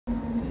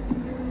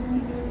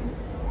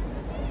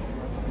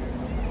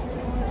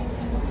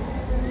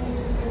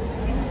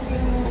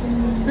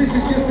This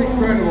is just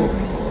incredible.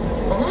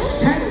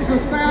 Tens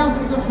of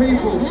thousands of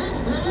people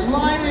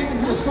lining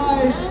the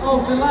side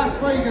of the Las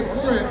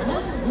Vegas Strip.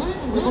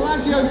 The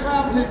Bellagio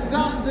fountains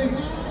dancing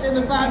in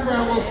the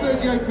background while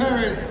Sergio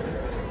Perez,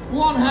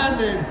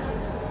 one-handed,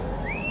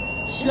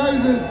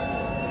 shows us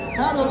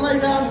how to lay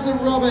down some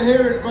rubber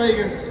here in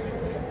Vegas.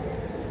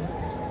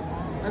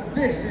 And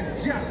this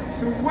is just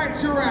to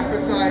whet your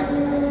appetite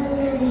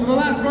for the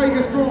Las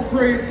Vegas Grand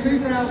Prix in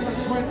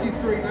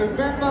 2023,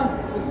 November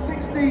the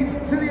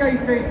 16th to the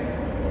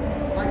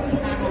 18th. I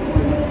cannot wait.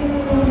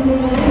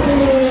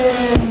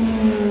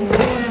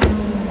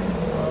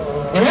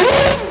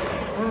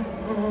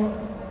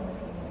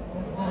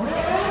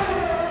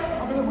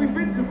 I mean, we've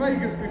been to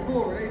Vegas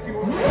before in 81 years. We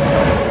were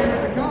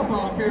in the car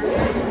park here at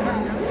Caesars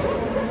Palace.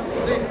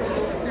 This is on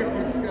a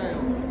different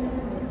scale.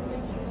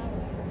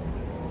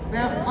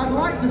 Now, I'd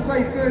like to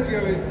say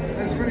Sergio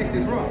has finished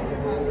his run,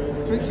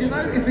 but you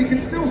know, if he can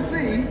still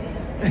see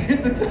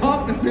in the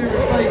darkness here in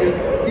Vegas,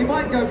 he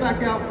might go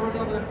back out for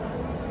another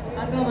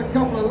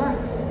couple of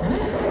laps.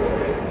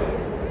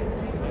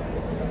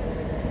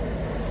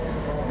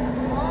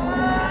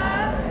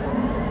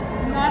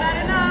 Not had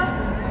enough.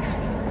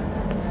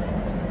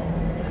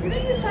 I think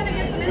he's trying to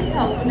get some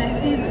intel for next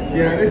season.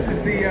 Yeah, this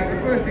is the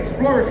first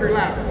exploratory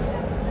laps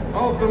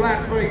of the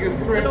Las Vegas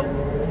Strip.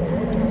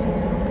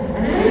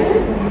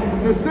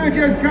 So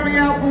Sergio's coming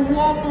out for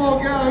one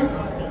more go.